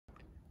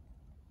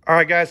All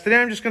right, guys, today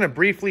I'm just going to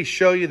briefly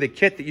show you the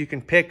kit that you can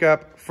pick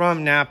up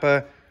from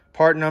Napa,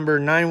 part number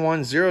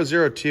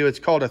 91002. It's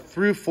called a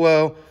through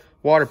flow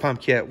water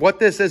pump kit. What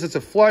this is, it's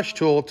a flush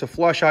tool to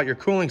flush out your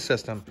cooling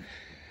system.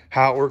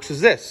 How it works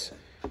is this.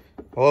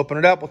 We'll open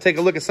it up. We'll take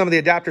a look at some of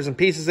the adapters and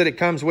pieces that it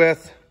comes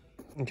with.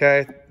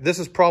 Okay, this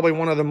is probably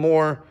one of the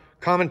more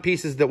common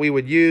pieces that we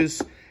would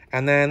use.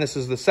 And then this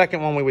is the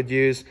second one we would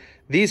use.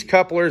 These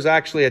couplers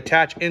actually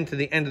attach into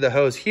the end of the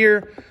hose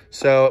here.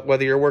 So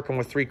whether you're working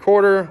with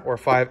 3/4 or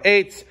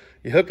 5/8,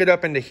 you hook it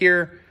up into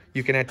here.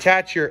 You can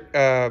attach your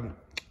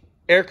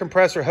air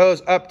compressor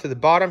hose up to the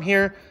bottom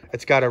here.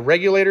 It's got a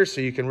regulator,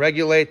 so you can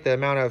regulate the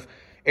amount of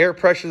air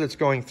pressure that's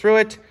going through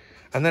it.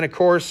 And then of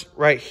course,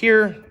 right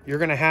here, you're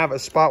gonna have a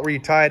spot where you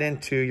tie it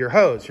into your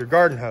hose, your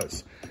garden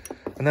hose.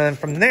 And then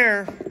from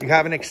there, you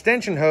have an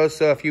extension hose.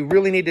 So if you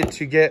really needed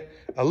to get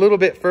a little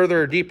bit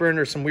further or deeper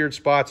into some weird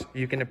spots,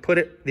 you can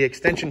put the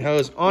extension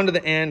hose onto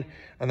the end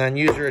and then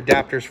use your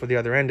adapters for the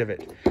other end of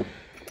it.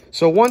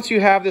 So once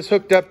you have this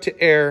hooked up to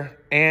air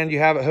and you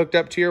have it hooked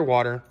up to your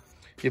water,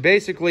 you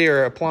basically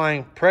are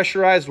applying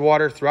pressurized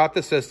water throughout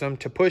the system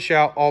to push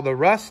out all the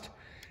rust,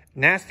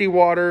 nasty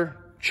water,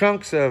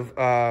 chunks of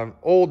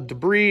old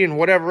debris and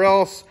whatever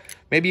else.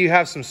 Maybe you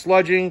have some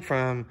sludging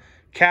from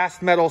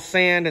cast metal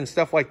sand and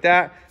stuff like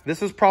that.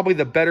 This is probably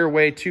the better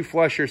way to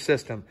flush your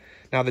system.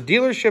 Now the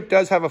dealership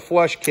does have a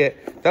flush kit.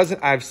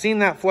 I've seen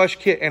that flush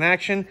kit in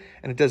action,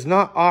 and it does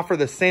not offer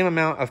the same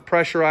amount of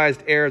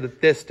pressurized air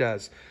that this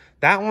does.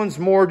 That one's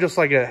more just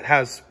like it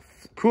has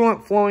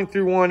coolant flowing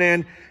through one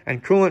end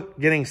and coolant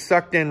getting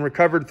sucked in,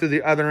 recovered through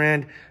the other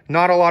end.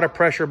 Not a lot of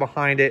pressure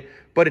behind it,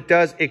 but it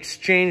does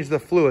exchange the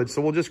fluid.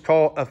 So we'll just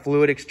call it a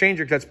fluid exchanger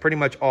because that's pretty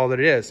much all that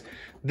it is.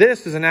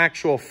 This is an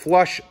actual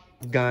flush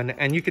gun,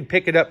 and you can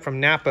pick it up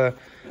from Napa.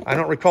 I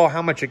don't recall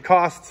how much it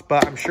costs,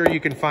 but I'm sure you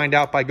can find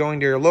out by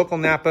going to your local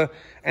Napa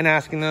and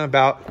asking them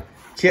about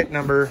kit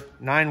number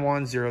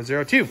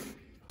 91002.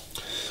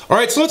 All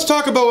right, so let's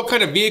talk about what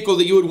kind of vehicle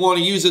that you would want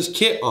to use this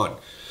kit on.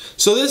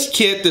 So this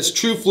kit, this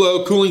True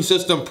Flow cooling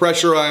system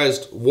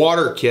pressurized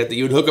water kit that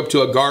you would hook up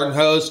to a garden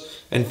hose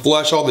and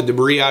flush all the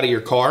debris out of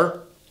your car.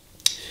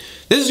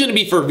 This is going to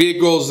be for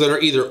vehicles that are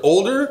either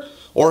older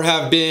or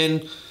have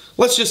been,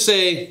 let's just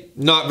say,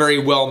 not very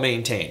well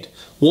maintained.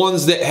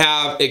 Ones that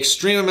have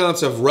extreme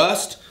amounts of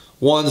rust,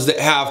 ones that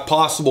have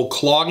possible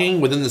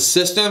clogging within the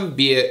system,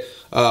 be it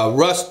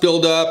rust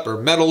buildup or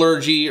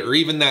metallurgy or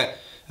even that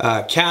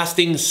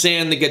casting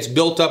sand that gets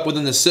built up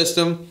within the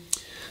system.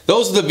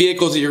 Those are the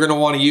vehicles that you're going to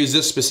want to use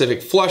this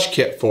specific flush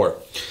kit for.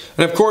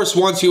 And of course,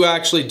 once you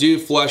actually do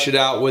flush it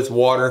out with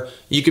water,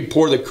 you can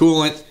pour the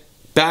coolant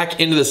back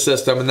into the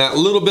system, and that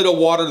little bit of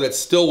water that's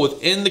still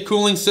within the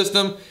cooling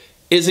system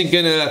isn't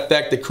going to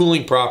affect the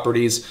cooling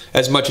properties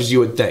as much as you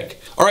would think.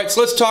 All right,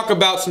 so let's talk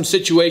about some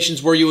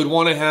situations where you would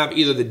want to have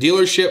either the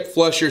dealership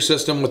flush your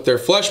system with their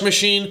flush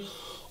machine,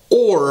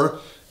 or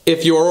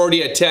if you're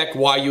already a tech,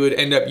 why you would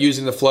end up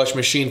using the flush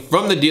machine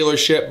from the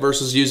dealership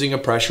versus using a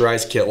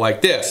pressurized kit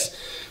like this,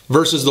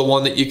 versus the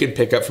one that you can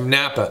pick up from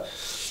Napa.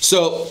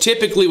 So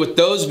typically with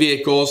those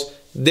vehicles,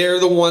 they're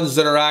the ones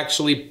that are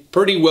actually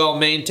pretty well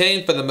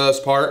maintained for the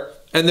most part,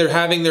 and they're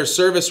having their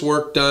service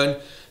work done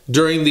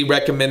during the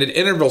recommended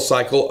interval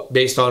cycle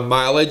based on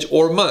mileage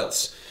or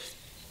months.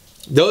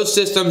 Those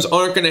systems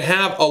aren't going to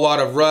have a lot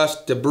of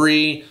rust,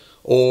 debris,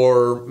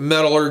 or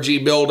metallurgy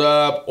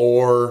buildup,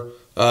 or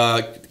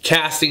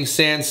casting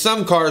sand.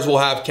 Some cars will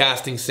have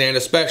casting sand,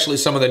 especially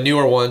some of the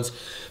newer ones.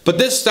 But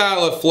this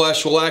style of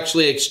flush will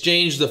actually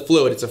exchange the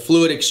fluid. It's a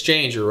fluid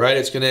exchanger, right?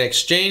 It's going to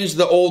exchange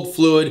the old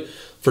fluid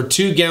for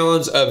 2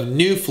 gallons of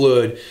new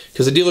fluid,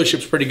 because the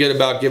dealership's pretty good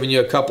about giving you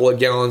a couple of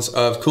gallons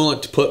of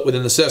coolant to put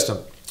within the system.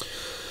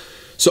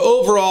 So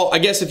overall, I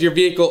guess if your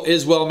vehicle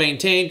is well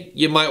maintained,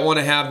 you might want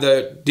to have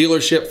the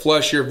dealership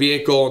flush your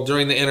vehicle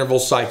during the interval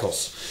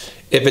cycles.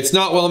 If it's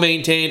not well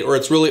maintained, or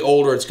it's really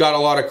old, or it's got a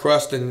lot of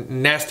crust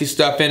and nasty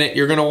stuff in it,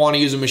 you're going to want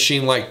to use a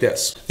machine like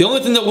this. The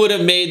only thing that would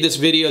have made this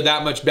video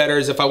that much better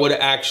is if I would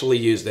have actually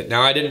used it.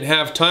 Now, I didn't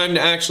have time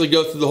to actually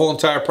go through the whole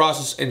entire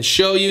process and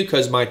show you,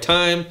 because my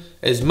time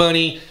is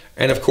money,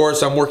 and of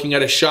course I'm working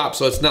at a shop,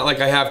 so it's not like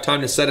I have time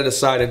to set it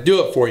aside and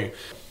do it for you.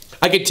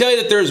 I can tell you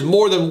that there's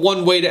more than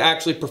one way to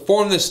actually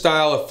perform this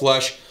style of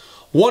flush.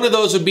 One of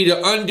those would be to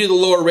undo the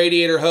lower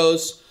radiator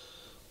hose,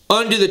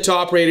 undo the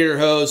top radiator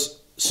hose,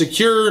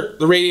 secure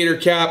the radiator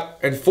cap,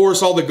 and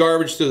force all the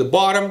garbage through the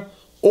bottom.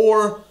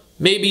 Or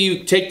maybe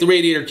you take the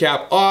radiator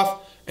cap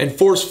off and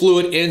force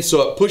fluid in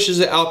so it pushes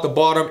it out the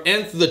bottom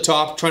and through the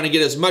top, trying to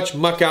get as much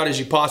muck out as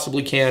you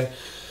possibly can.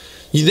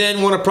 You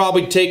then want to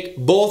probably take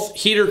both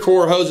heater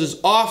core hoses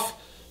off,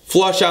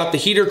 flush out the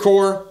heater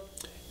core.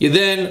 You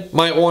then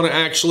might want to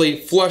actually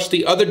flush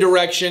the other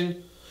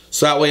direction,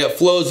 so that way it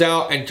flows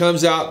out and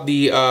comes out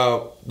the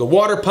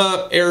water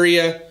pump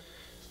area.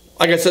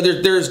 Like I said,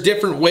 there's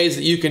different ways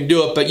that you can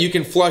do it, but you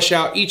can flush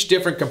out each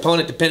different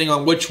component depending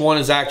on which one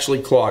is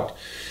actually clogged.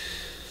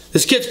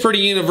 This kit's pretty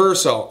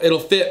universal. It'll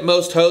fit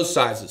most hose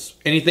sizes,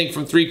 anything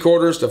from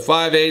 3/4 to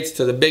 5/8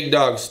 to the big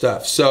dog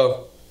stuff.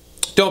 So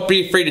don't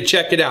be afraid to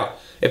check it out.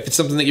 if it's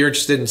something that you're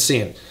interested in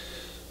seeing.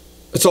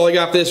 That's all I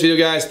got for this video,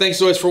 guys.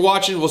 Thanks always for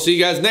watching. We'll see you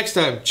guys next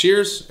time.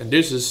 Cheers and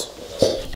deuces.